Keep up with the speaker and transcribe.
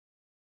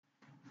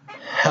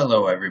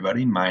Hello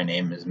everybody, my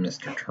name is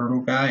Mr.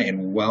 Turtle Guy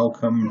and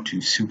welcome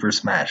to Super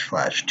Smash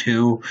Flash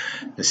 2,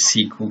 the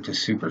sequel to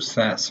Super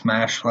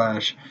Smash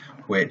Flash,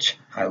 which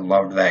I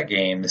loved that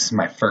game. This is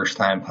my first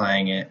time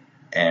playing it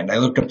and I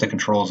looked up the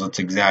controls, it's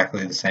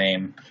exactly the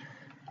same.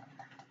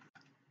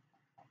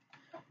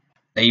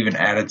 They even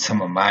added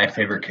some of my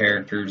favorite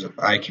characters.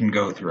 I can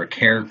go through a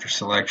character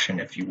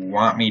selection if you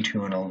want me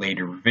to in a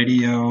later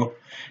video.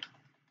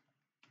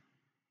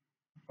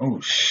 Oh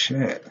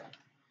shit.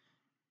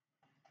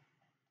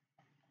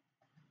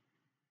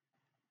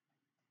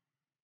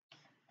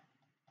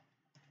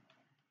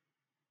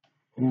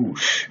 Oh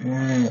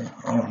shit.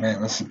 Oh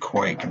man, this is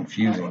quite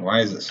confusing. Why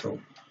is it so...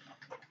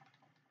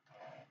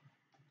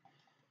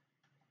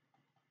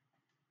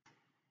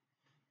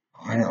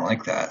 Oh, I didn't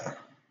like that.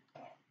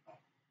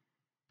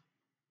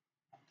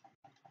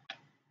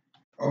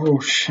 Oh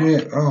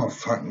shit. Oh,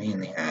 fuck me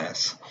in the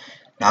ass.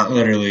 Not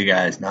literally,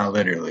 guys. Not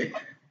literally.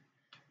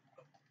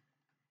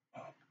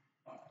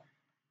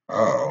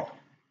 Oh.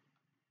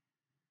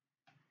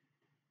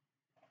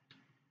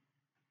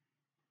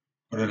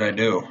 What did I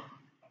do?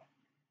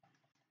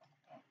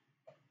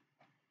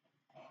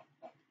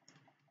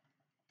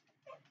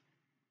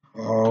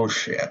 Oh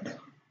shit.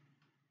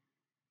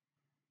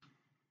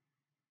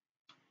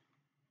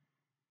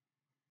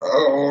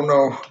 Oh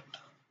no.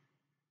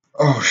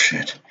 Oh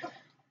shit.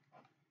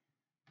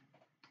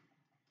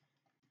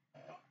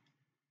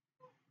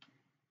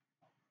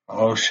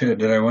 Oh shit.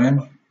 Did I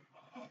win?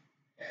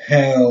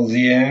 Hells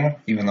yeah.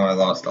 Even though I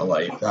lost a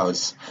life. That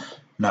was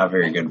not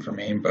very good for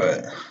me,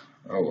 but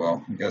oh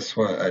well. Guess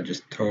what? I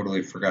just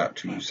totally forgot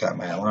to set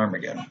my alarm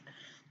again.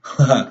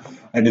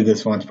 I did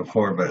this once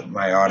before, but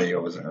my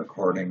audio wasn't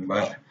recording,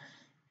 but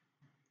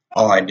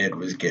all I did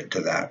was get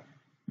to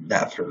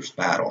that first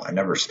battle. I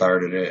never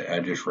started it. I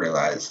just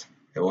realized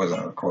it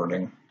wasn't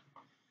recording.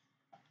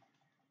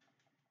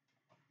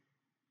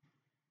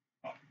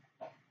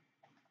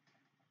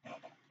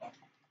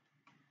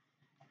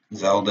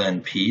 Zelda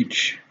and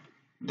Peach,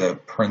 the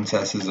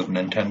princesses of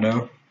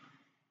Nintendo.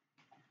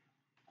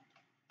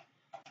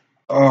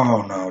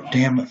 Oh no,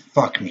 damn it,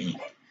 fuck me.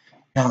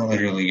 Not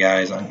literally,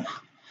 guys.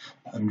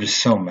 I'm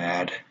just so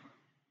mad.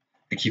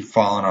 I keep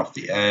falling off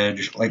the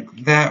edge. Like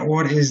that,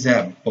 what is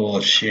that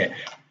bullshit?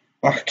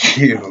 Fuck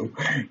you.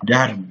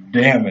 God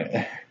damn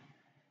it.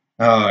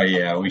 Oh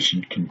yeah, we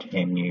should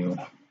continue.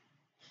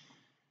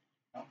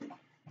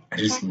 I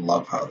just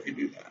love how they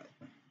do that.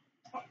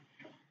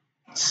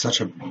 It's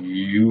such a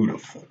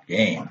beautiful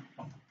game.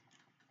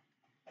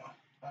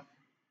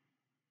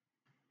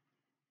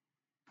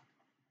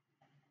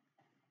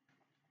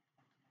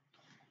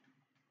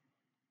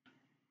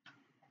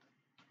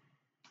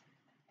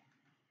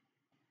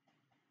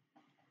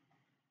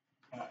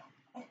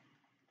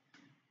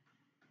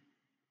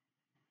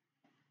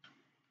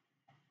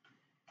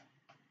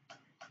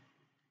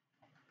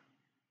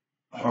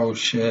 Oh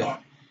shit.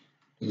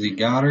 Does he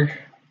got her?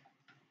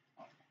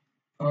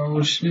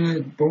 Oh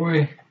shit,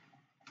 boy.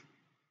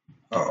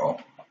 Uh-oh.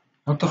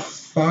 What the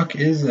fuck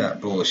is that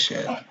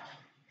bullshit?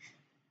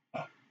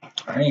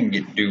 I didn't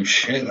get to do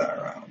shit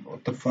that round.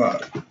 What the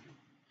fuck?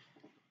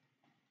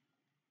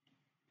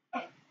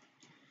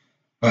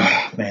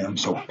 Ugh, man, I'm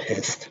so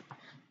pissed.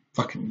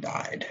 Fucking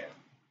died.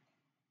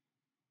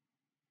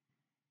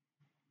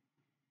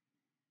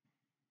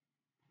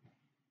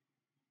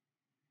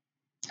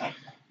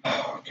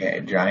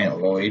 Okay,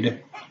 Giant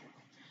Lloyd.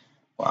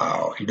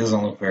 Wow, he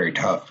doesn't look very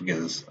tough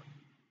because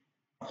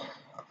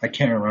I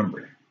can't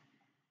remember.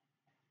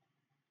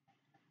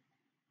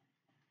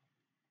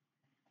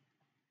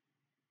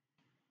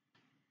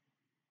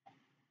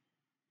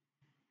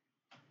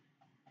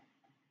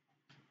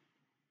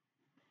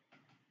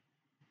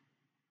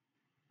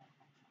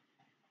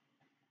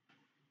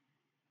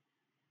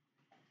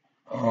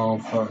 Oh,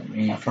 fuck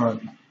me,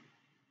 fuck.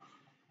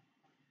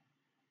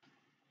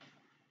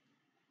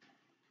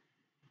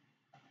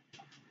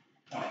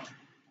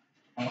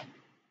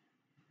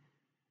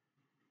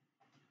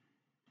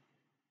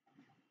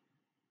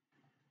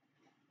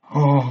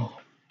 Oh.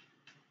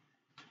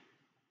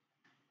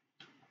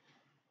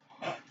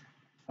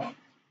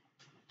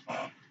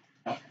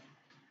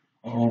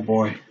 Oh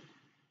boy.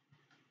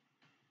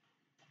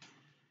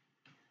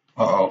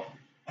 Uh-oh.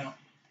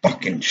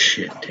 Fucking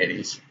shit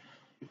titties.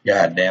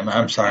 God damn it.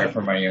 I'm sorry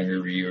for my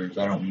younger viewers.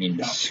 I don't mean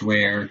to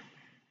swear.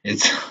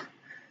 It's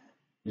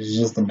it's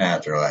just a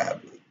natural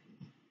habit.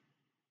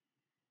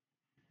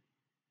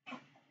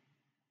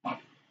 I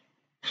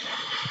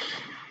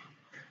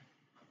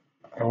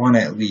want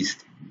to at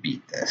least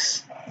beat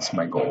this. That's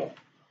my goal.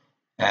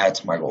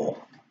 That's my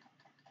goal.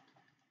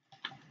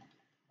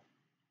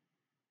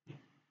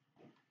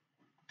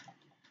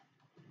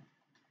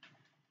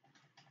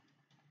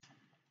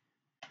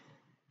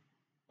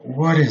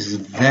 What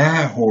is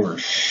that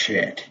horse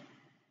shit?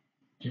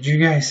 Did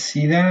you guys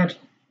see that?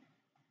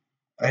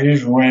 I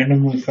just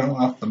randomly fell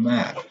off the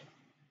map.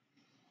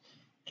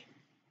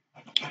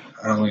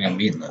 I don't think I'm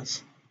beating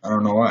this. I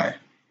don't know why.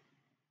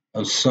 That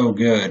was so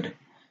good.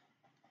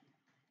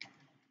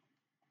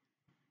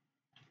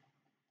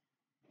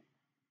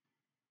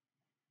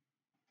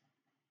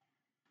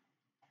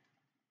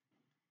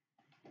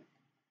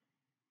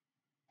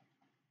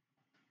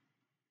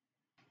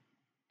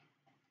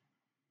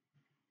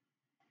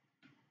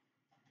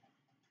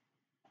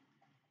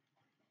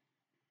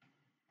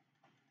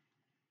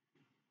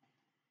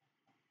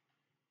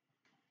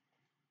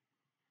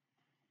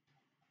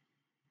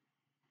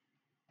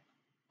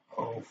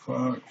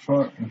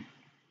 fuck.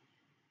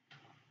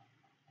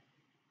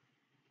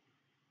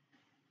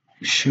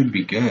 He should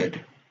be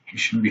good. He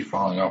should be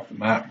falling off the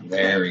map.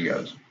 There he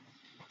goes.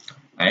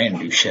 I didn't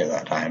do shit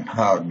that time.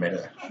 I'll admit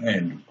it. I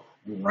didn't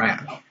do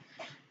crap.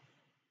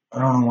 I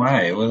don't know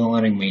why. It wasn't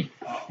letting me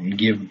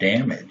give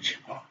damage.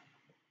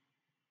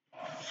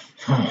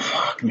 Oh,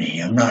 fuck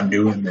me. I'm not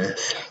doing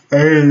this. I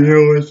didn't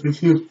know what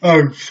this is.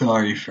 I'm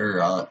sorry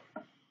for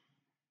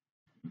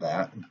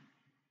that.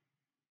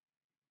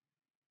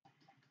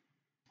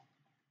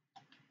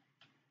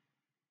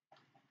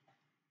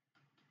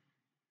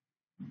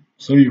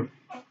 So you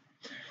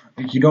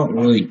don't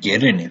really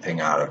get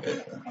anything out of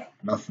it.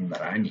 Nothing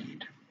that I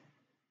need.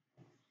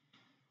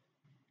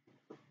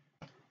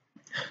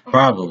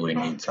 Probably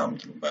need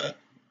something, but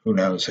who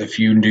knows? If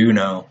you do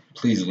know,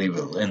 please leave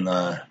it in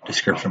the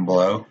description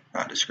below.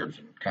 Not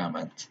description,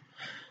 comments.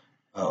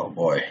 Oh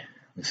boy,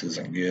 this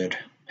isn't good.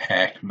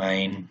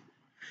 Pac-Man.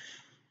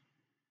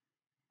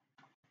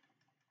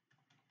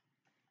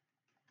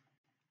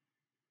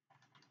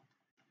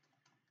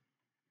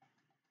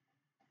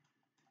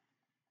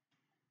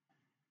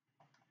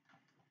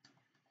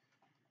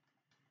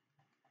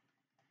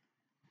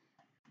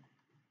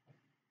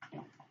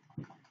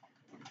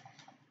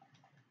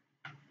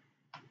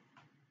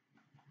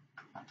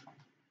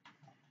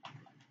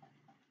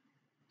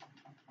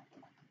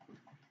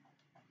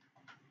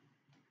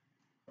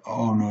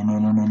 Oh no.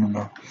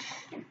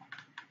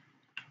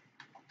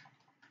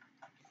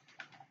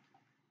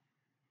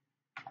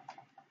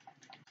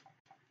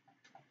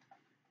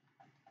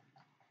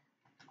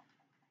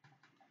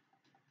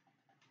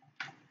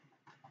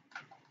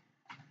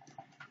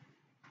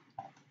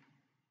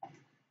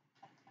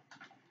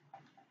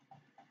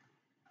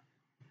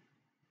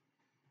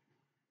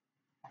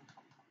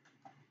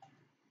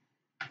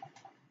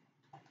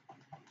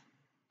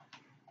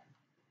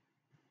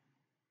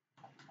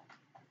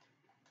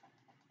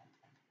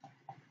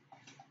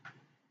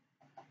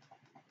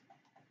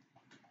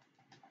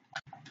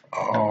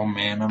 Oh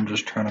man, I'm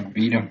just trying to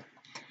beat him.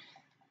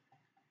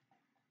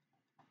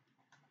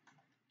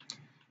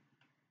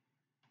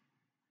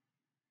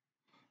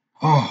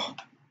 Oh.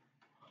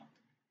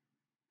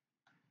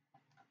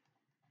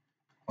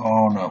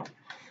 Oh no.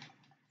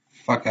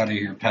 Fuck out of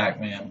here,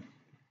 Pac-Man.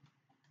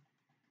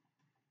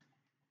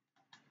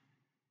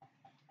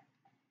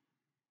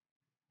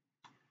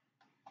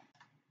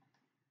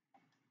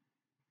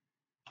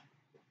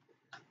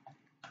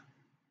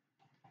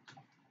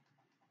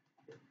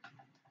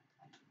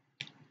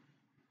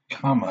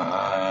 Come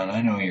on,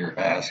 I know your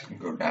ass can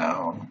go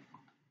down.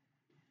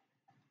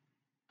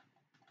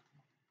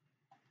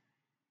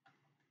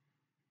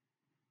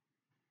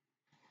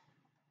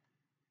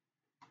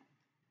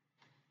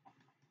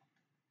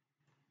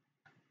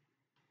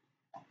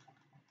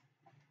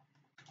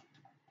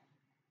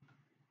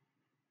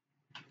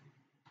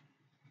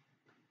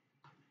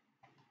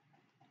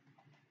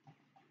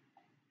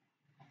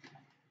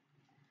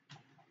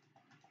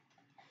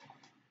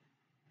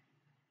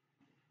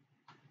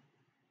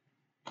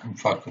 Come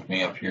fuck with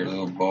me up here,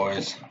 little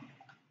boys.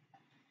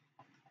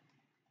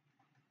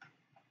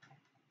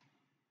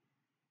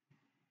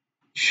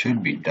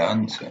 Should be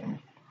done soon.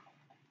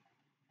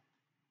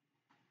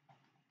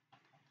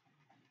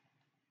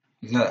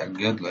 Is that a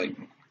good like?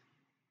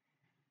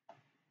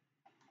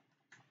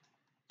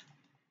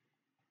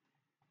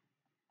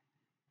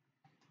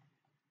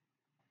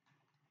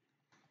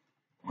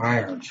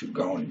 Why aren't you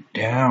going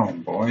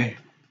down, boy?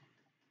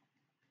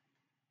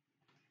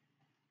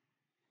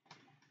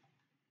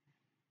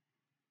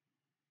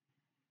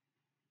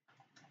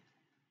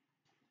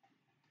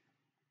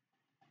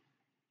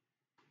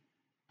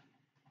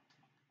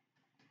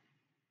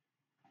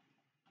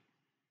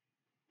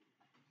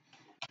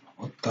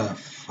 What the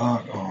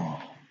fuck?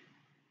 Oh.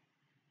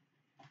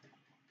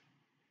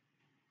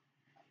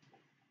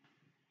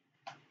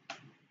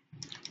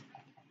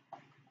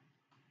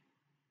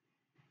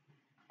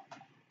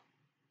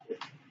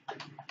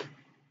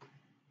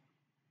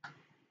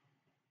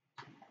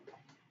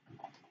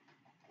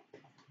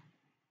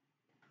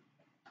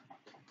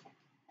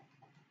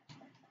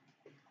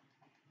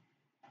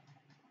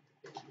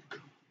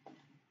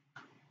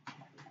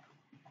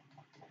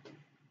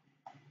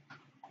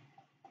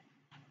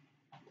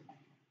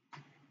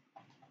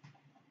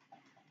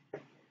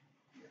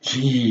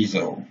 Jeez,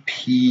 oh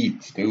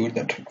Pete, dude,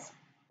 that took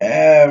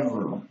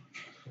forever.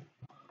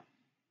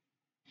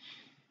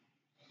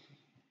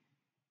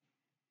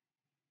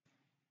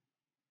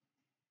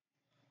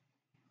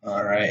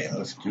 Alright,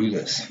 let's do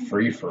this.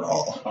 Free for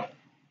all.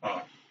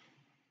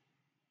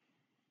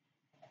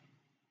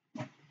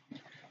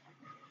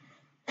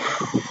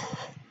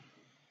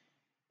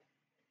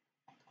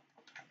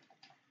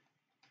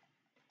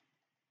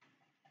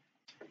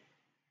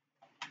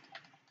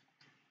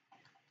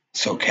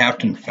 So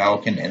Captain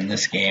Falcon in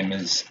this game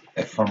is,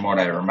 from what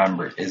I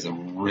remember, is a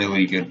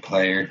really good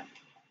player.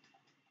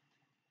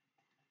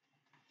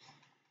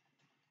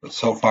 But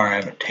so far I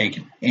haven't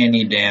taken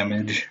any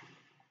damage.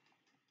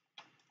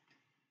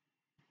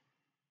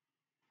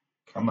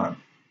 Come on.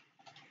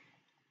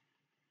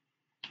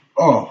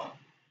 Oh,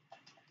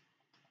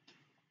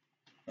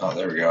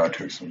 there we go. I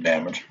took some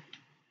damage.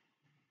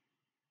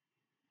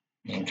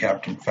 Me and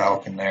Captain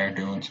Falcon there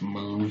doing some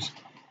moves.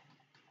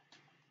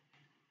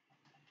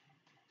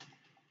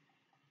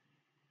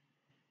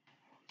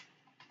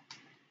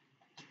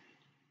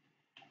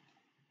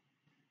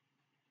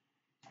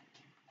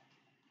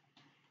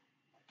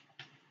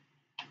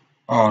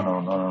 Oh, no,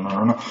 no, no,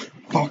 no, no.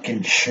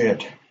 Fucking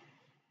shit.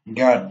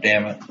 God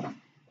damn it.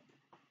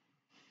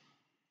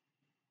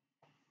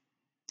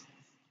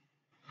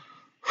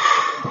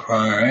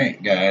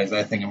 Alright, guys,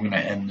 I think I'm going to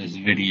end this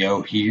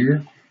video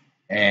here,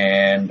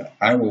 and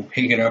I will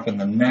pick it up in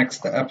the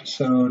next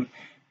episode,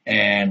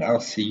 and I'll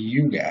see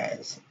you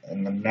guys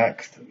in the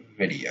next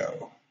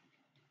video.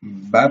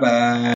 Bye-bye.